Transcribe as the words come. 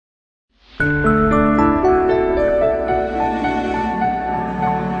How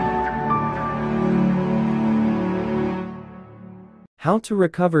to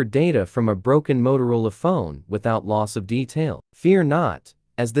recover data from a broken Motorola phone without loss of detail. Fear not,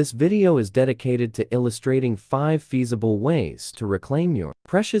 as this video is dedicated to illustrating 5 feasible ways to reclaim your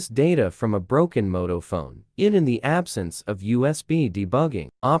precious data from a broken Moto phone, in the absence of USB debugging.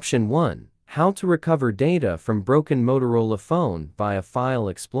 Option 1. How to recover data from broken Motorola phone via File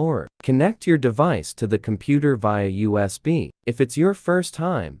Explorer. Connect your device to the computer via USB. If it's your first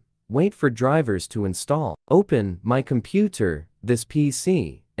time, wait for drivers to install. Open My Computer, this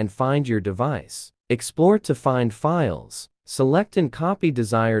PC, and find your device. Explore to find files. Select and copy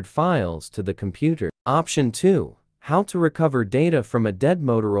desired files to the computer. Option 2. How to recover data from a dead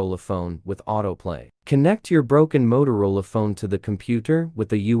Motorola phone with AutoPlay. Connect your broken Motorola phone to the computer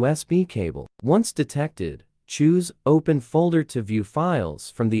with a USB cable. Once detected, choose Open Folder to view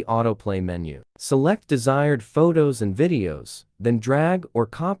files from the AutoPlay menu. Select desired photos and videos, then drag or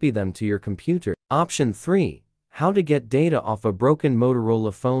copy them to your computer. Option 3. How to get data off a broken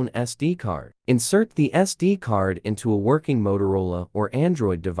Motorola phone SD card. Insert the SD card into a working Motorola or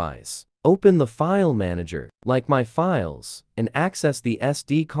Android device. Open the File Manager, like My Files, and access the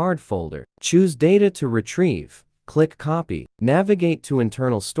SD card folder. Choose Data to retrieve. Click Copy. Navigate to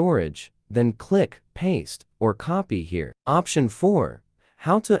Internal Storage, then click Paste or Copy here. Option 4.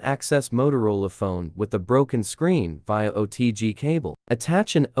 How to access Motorola phone with a broken screen via OTG cable.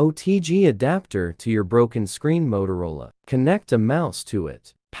 Attach an OTG adapter to your broken screen Motorola. Connect a mouse to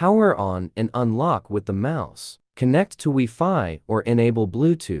it. Power on and unlock with the mouse. Connect to Wi-Fi or enable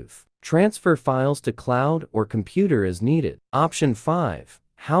Bluetooth. Transfer files to cloud or computer as needed. Option 5.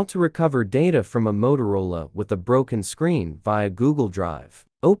 How to recover data from a Motorola with a broken screen via Google Drive.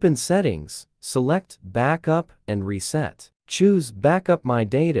 Open Settings, select Backup and Reset. Choose Backup My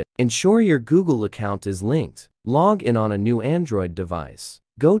Data. Ensure your Google account is linked. Log in on a new Android device.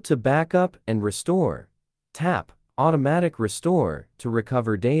 Go to Backup and Restore. Tap Automatic Restore to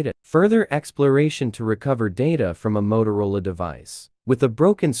recover data. Further exploration to recover data from a Motorola device with a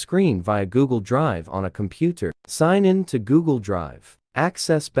broken screen via Google Drive on a computer. Sign in to Google Drive.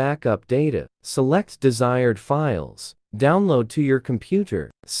 Access backup data. Select desired files. Download to your computer.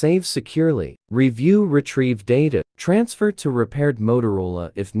 Save securely. Review retrieved data. Transfer to repaired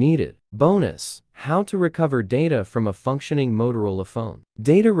Motorola if needed. Bonus: how to recover data from a functioning Motorola phone.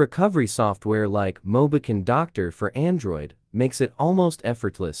 Data recovery software like Mobican Doctor for Android makes it almost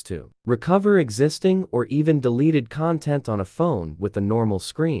effortless to recover existing or even deleted content on a phone with a normal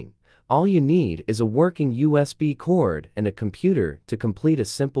screen. All you need is a working USB cord and a computer to complete a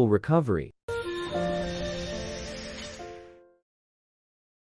simple recovery.